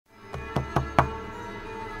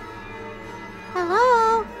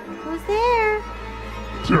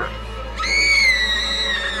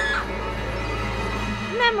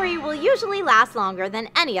Memory will usually last longer than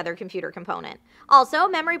any other computer component. Also,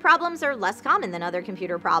 memory problems are less common than other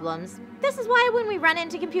computer problems. This is why when we run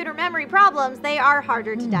into computer memory problems, they are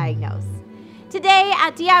harder to diagnose. Today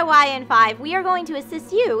at DIY in 5, we are going to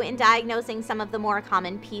assist you in diagnosing some of the more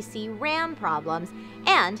common PC RAM problems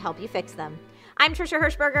and help you fix them. I'm Trisha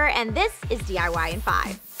Hirschberger, and this is DIY in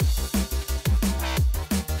 5.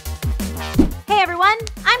 Hey everyone,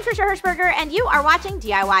 I'm Trisha Hirschberger, and you are watching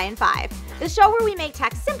DIY in 5, the show where we make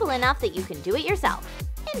tech simple enough that you can do it yourself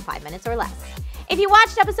in 5 minutes or less. If you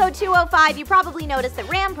watched episode 205, you probably noticed that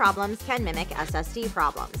RAM problems can mimic SSD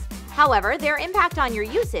problems. However, their impact on your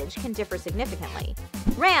usage can differ significantly.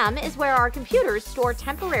 RAM is where our computers store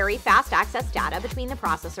temporary fast access data between the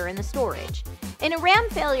processor and the storage. In a RAM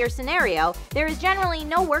failure scenario, there is generally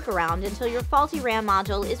no workaround until your faulty RAM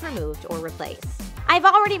module is removed or replaced. I've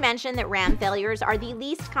already mentioned that RAM failures are the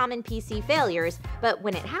least common PC failures, but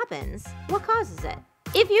when it happens, what causes it?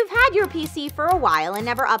 If you've had your PC for a while and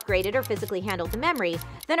never upgraded or physically handled the memory,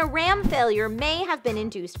 then a RAM failure may have been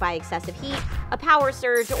induced by excessive heat, a power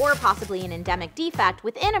surge, or possibly an endemic defect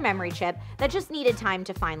within a memory chip that just needed time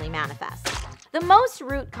to finally manifest. The most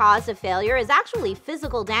root cause of failure is actually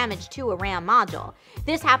physical damage to a RAM module.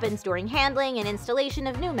 This happens during handling and installation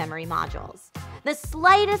of new memory modules. The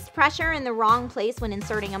slightest pressure in the wrong place when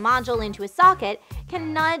inserting a module into a socket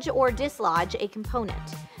can nudge or dislodge a component,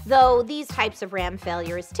 though these types of RAM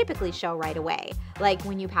failures typically show right away, like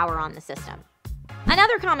when you power on the system.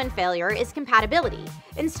 Another common failure is compatibility.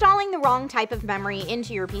 Installing the wrong type of memory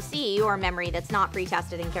into your PC, or memory that's not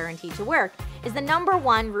pre-tested and guaranteed to work, is the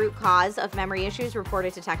 #1 root cause of memory issues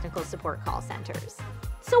reported to technical support call centers.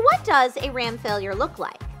 So what does a RAM failure look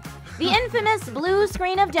like? The infamous blue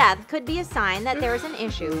screen of death could be a sign that there's an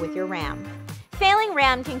issue with your RAM. Failing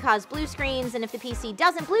RAM can cause blue screens, and if the PC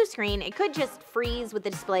doesn't blue screen, it could just freeze with the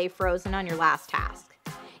display frozen on your last task.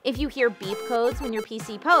 If you hear beep codes when your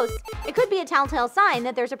PC posts, it could be a telltale sign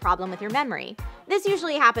that there's a problem with your memory. This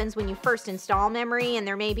usually happens when you first install memory, and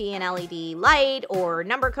there may be an LED light or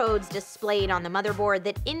number codes displayed on the motherboard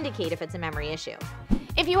that indicate if it's a memory issue.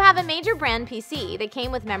 If you have a major brand PC that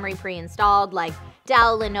came with memory pre-installed, like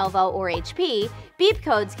Dell, Lenovo, or HP, beep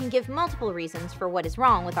codes can give multiple reasons for what is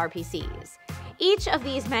wrong with our PCs. Each of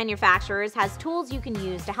these manufacturers has tools you can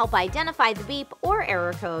use to help identify the beep or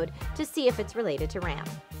error code to see if it's related to RAM.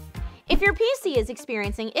 If your PC is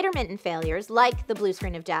experiencing intermittent failures, like the blue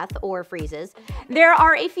screen of death or freezes, there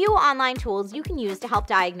are a few online tools you can use to help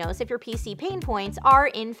diagnose if your PC pain points are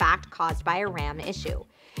in fact caused by a RAM issue.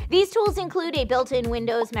 These tools include a built-in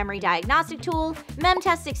Windows memory diagnostic tool,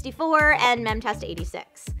 memtest64, and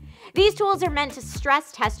memtest86. These tools are meant to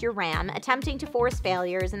stress test your RAM, attempting to force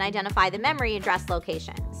failures and identify the memory address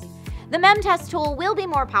locations. The memtest tool will be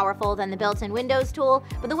more powerful than the built-in Windows tool,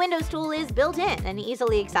 but the Windows tool is built in and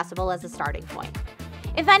easily accessible as a starting point.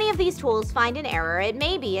 If any of these tools find an error, it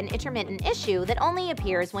may be an intermittent issue that only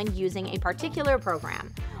appears when using a particular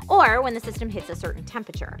program, or when the system hits a certain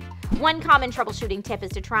temperature. One common troubleshooting tip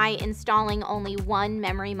is to try installing only one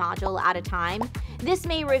memory module at a time. This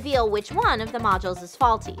may reveal which one of the modules is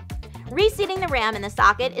faulty. Reseating the RAM in the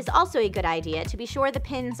socket is also a good idea to be sure the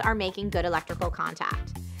pins are making good electrical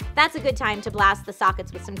contact. That's a good time to blast the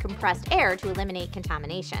sockets with some compressed air to eliminate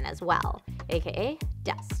contamination as well, aka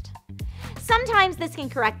dust. Sometimes this can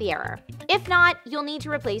correct the error. If not, you'll need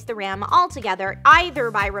to replace the RAM altogether,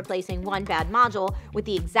 either by replacing one bad module with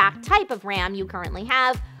the exact type of RAM you currently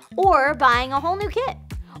have, or buying a whole new kit.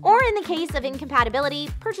 Or in the case of incompatibility,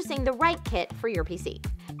 purchasing the right kit for your PC.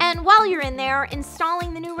 And while you're in there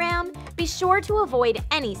installing the new RAM, be sure to avoid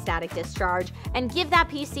any static discharge and give that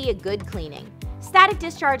PC a good cleaning. Static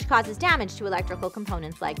discharge causes damage to electrical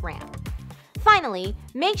components like RAM. Finally,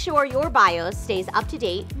 make sure your BIOS stays up to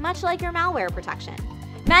date, much like your malware protection.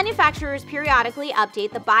 Manufacturers periodically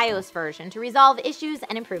update the BIOS version to resolve issues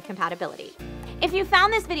and improve compatibility. If you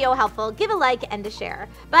found this video helpful, give a like and a share.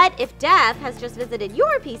 But if death has just visited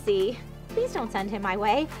your PC, please don't send him my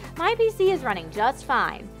way. My PC is running just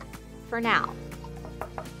fine. For now.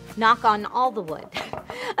 Knock on all the wood.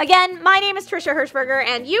 Again, my name is Trisha Hirschberger,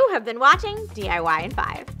 and you have been watching DIY in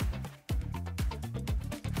 5.